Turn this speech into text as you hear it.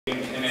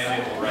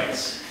inalienable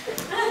rights. I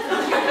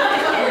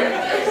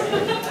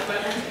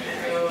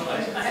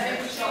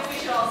think we should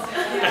all sit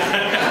down.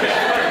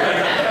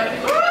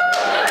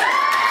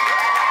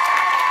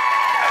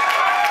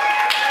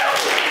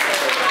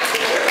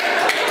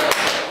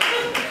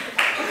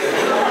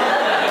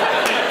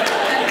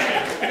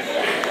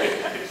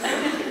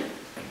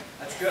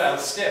 That's good, I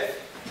was stiff.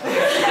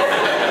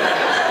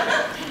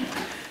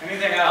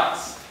 Anything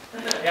else?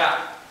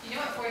 Yeah. Do you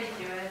know what 42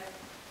 is?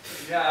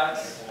 Yeah,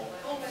 that's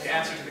the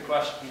answer to the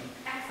question.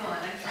 Excellent,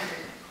 I'm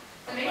wondering.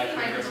 So maybe my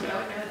people don't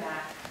know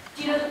that.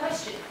 Do you know the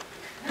question?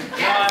 No,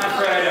 I'm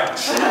afraid I don't.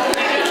 Sorry.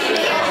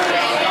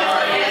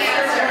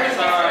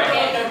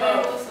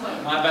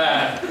 My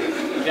bad.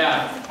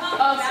 Yeah.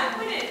 Back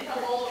when the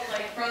whole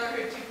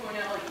Brotherhood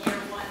 2.0 year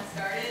 1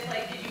 started,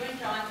 did you and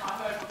John talk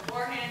about it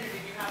beforehand, or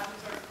did you have some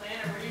sort of plan,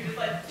 or were you just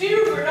like,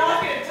 dude, we're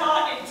not going to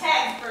talk in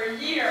text for a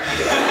year?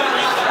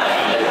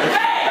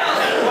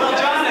 Well,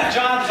 John at the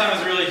time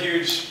was a really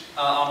huge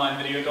online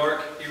video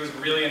dork. He was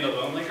really into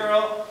Lonely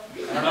Girl. I don't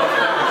know if you know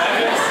what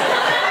that is.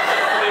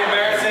 Pretty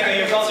embarrassing. And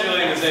he was also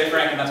really into Say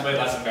Frank, and that's way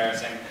less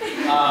embarrassing.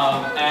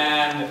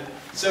 And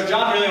so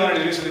John really wanted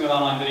to do something with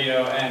online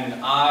video, and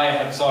I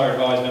have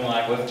always been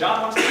like, well, if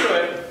John wants to do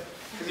it,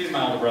 because he's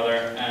my older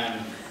brother,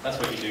 and that's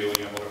what you do when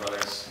you have older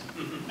brothers,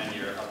 and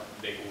you're a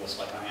big wuss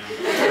like I am.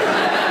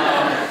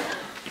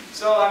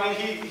 So, I mean,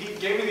 he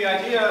gave me the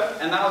idea,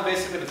 and that was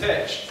basically the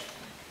pitch.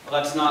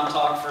 Let's not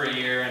talk for a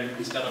year, and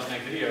instead let's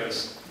make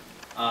videos.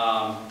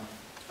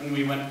 And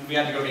we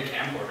had to go get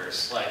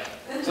camcorders.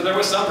 So there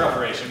was some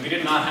preparation. We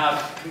did not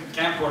have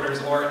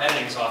camcorders or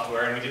editing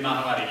software, and we did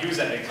not know how to use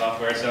editing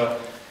software. So,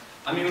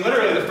 I mean,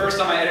 literally the first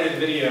time I edited a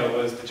video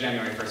was the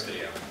January 1st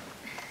video.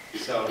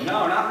 So,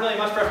 no, not really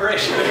much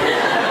preparation.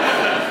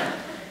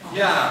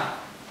 Yeah.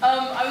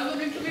 I was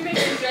wondering, can we make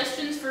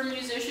suggestions for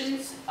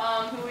musicians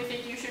who we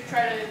think you should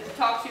try to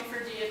talk to for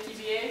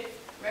DFTBA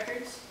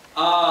records?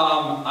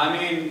 I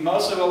mean,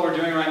 mostly what we're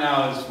doing right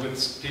now is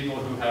with people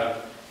who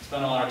have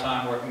spent a lot of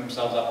time working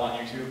themselves up on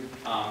YouTube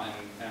and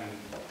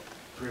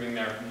proving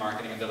their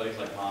marketing abilities,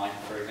 like Molly,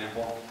 for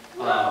example.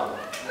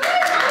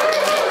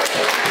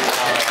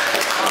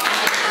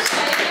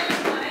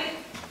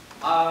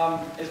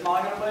 Is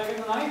Molly going to play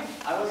again tonight?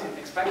 I wasn't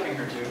expecting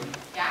her to,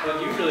 but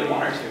you really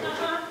want her to.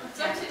 It's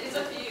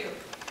up to you.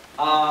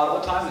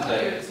 What time is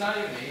it? It's not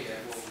even 8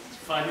 yet. It's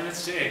 5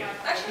 minutes to 8.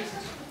 Actually,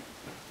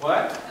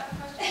 What?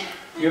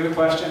 You have a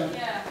question?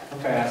 yeah.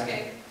 Okay, ask it.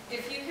 Okay.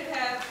 If you could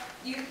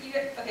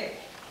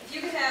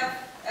have,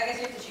 I guess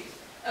you have to choose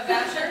a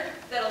voucher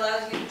that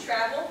allows you to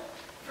travel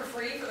for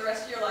free for the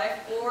rest of your life,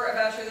 or a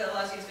voucher that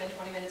allows you to spend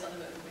 20 minutes on the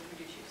moon. Which would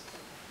you choose?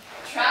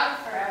 Travel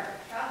forever.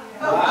 Travel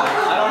Wow,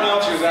 I don't know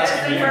if she was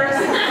asking you.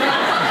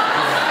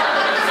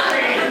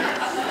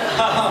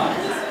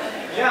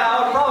 Yeah, I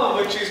would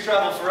probably choose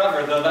travel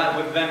forever, though that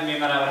would then mean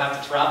that I would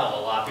have to travel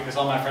a lot, because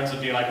all my friends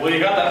would be like, well, you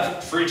got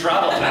that free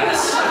travel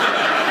pass. So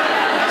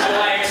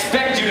I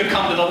expect you to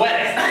come to the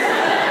wedding.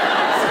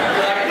 I'd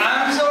be like,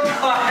 I'm so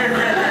tired.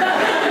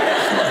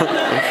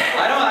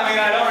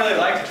 I don't really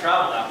like to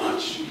travel that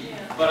much.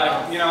 But I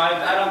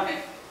don't.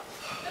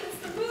 But it's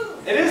the moon.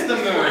 It is the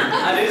moon.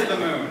 It is the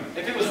moon.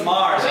 If it was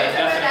Mars, I'd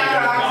definitely go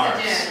to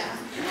Mars.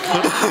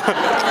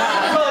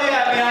 Well,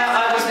 yeah,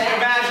 I was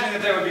imagining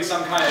that there would be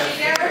some kind of...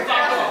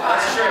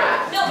 That's true.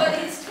 No, but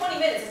it's 20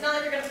 minutes. It's not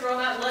like you're going to throw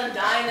them out and let them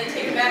die and then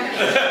take them back.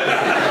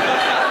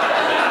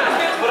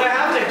 Would I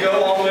have to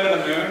go all the way to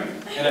the moon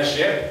in a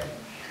ship?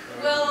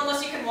 Well,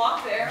 unless you can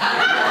walk there. It's a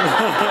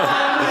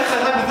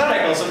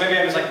hypothetical, so maybe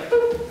I'm just like,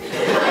 boop.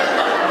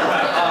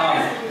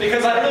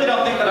 Because I really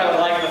don't think that I would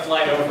like the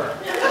flight over.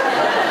 I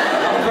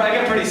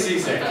get pretty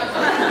seasick.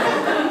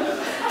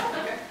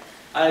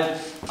 I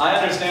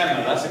understand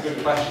though, that's a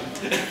good question.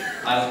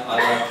 I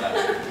like that.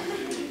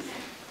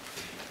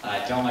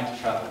 I don't like to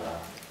travel though.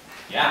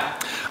 Yeah.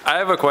 I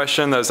have a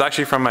question that was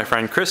actually from my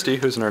friend Christy,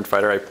 who's a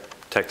Nerdfighter. I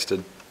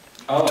texted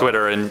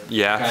Twitter and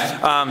yeah.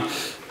 Okay.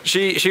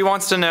 She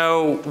wants to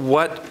know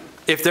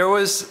if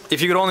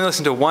you could only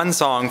listen to one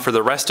song for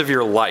the rest of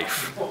your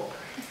life,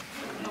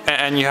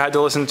 and you had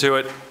to listen to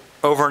it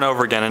over and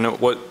over again, and I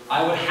would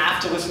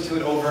have to listen to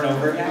it over and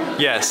over again?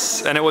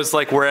 Yes, and it was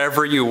like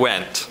wherever you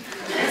went.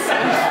 All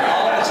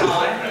the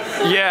time?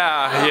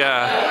 Yeah,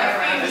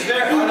 yeah. Are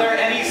there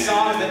any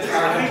songs that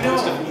are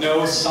composed of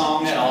no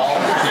song at all?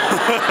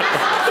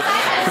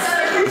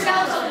 The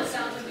Sounds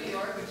of New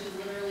York, which is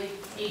literally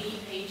 80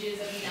 pages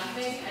of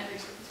nothing, and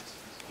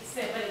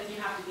but you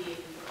have to be.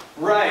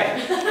 Right.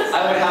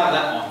 I would have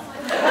that one.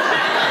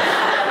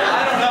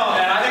 I don't know,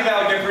 man. I think that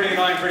would get pretty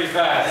annoying pretty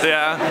fast.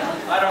 Yeah.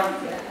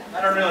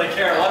 I don't really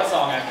care what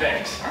song I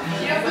picked.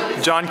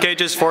 John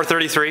Cage's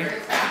 433.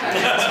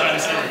 That's what I'm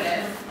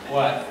saying.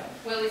 What?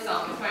 Willie's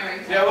song is my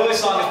ringtone. Yeah, Willie's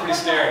song is pretty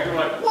scary. People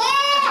are like, what? I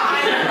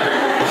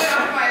went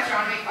to my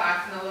astronomy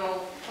class in the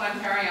little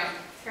planetarium.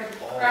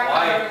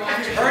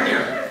 Turn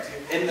your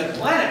in the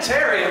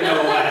planetarium,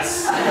 no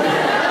less. It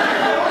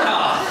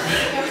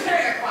was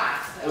during a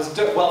class.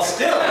 Well,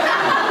 still.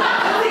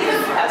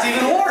 That's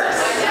even worse.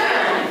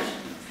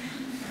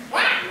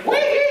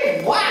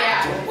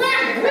 Wow.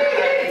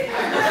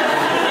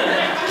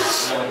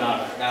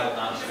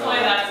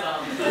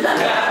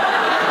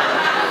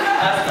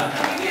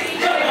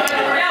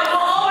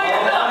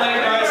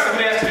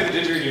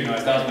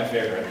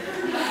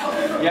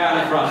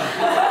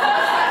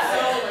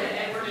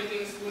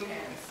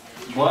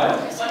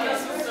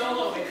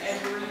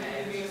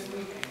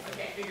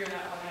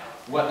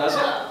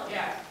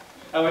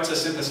 a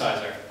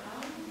synthesizer.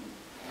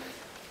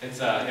 It's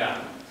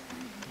yeah.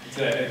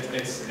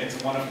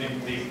 It's one of the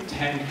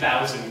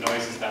 10,000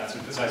 noises that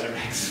synthesizer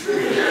makes.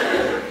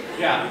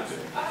 Yeah.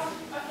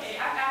 Okay,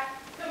 I've asked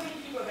so many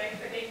people this,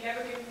 but they've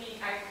never given me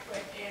a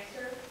quick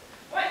answer.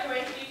 What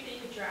noise do you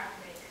think a giraffe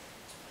makes?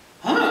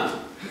 Huh?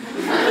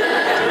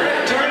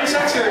 During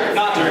sex or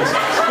not during sex?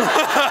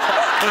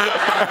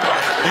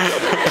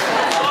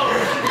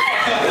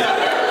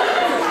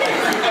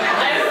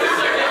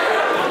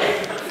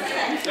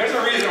 There's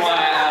a reason why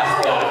I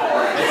asked that.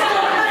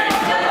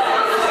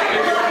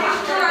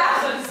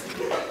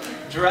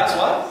 Giraffes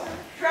what?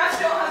 Giraffes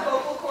don't have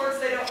vocal cords,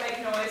 they don't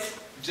make noise.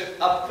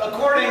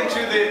 According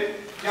to the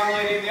young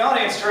lady in the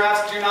audience,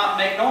 giraffes do not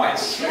make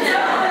noise. No,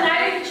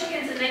 neither do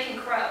chickens, and they can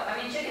crow.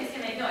 I mean, chickens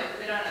can make noise, but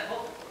they don't have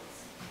vocal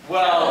cords.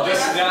 Well,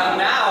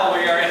 now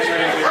we are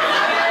entering the...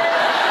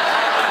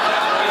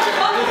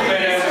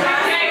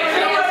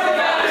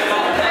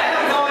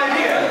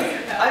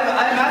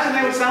 I imagine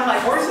they would sound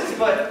like horses,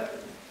 but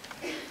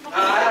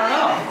I don't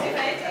know.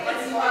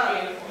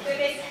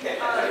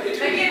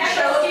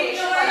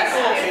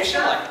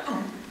 Echolocation, like.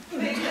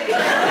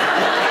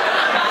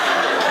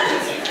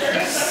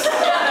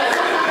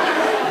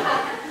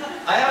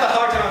 I have a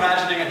hard time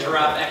imagining a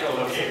giraffe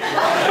echolocating.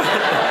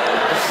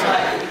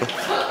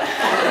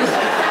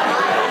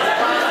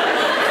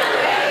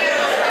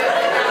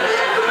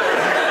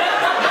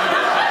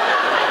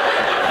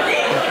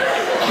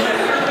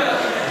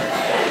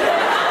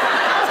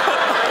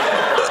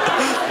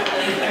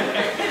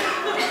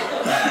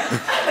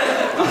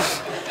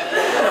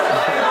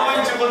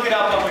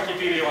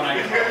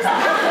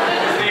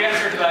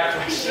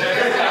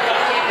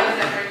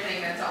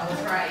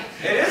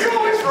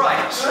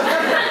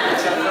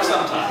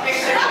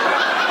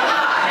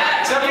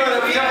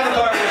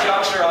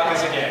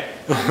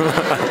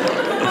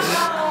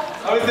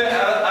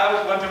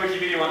 I went to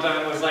Wikipedia one time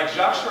and it was like,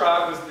 Jacques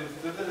Chirac was the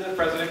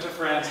president of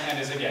France and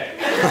is a gay.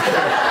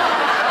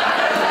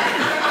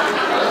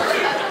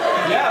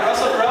 Yeah,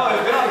 Russell Crowe has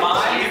been on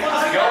mine. People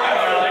just go and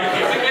they're like,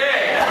 he's a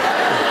gay.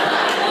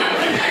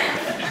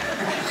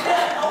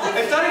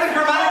 It's not even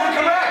grammatically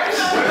correct.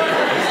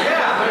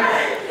 Yeah.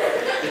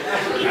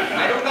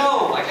 I don't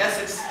know. I guess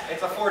it's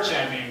a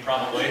 4chan meme,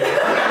 probably.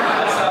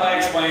 That's how I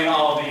explain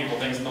all of the evil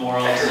things in the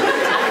world.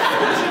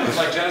 It's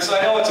like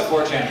genocide. Oh, it's a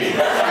 4chan meme.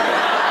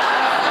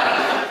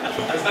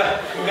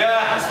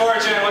 Yeah, it's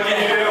 4chan. What can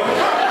you do?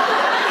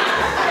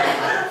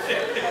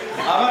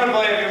 I'm gonna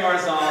play a few more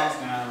songs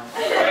now.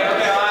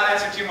 Okay, I'll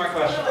answer 2 more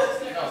questions.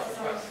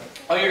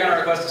 Oh, you're gonna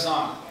request a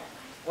song?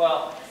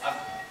 Well, I'm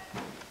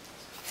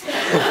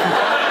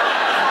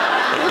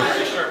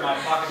pretty sure my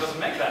pocket doesn't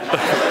make that.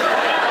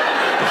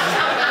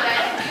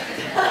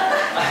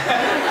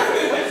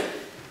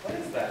 What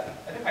is that?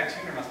 I think my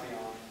tuner must be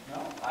on. No?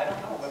 I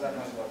don't know what that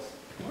noise was.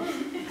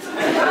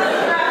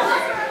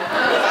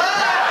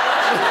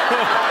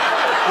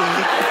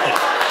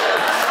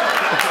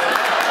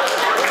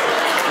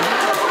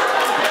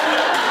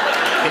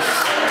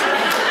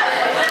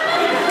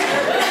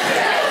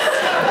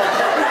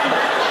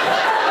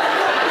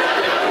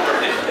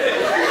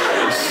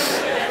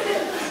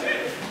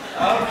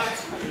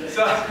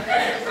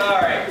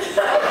 Sorry.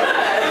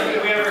 Do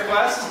we have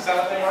requests? Is that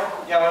what they were?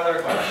 Yeah, what are the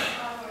requests?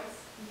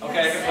 Okay,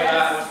 I can play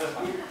that. What's this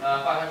one?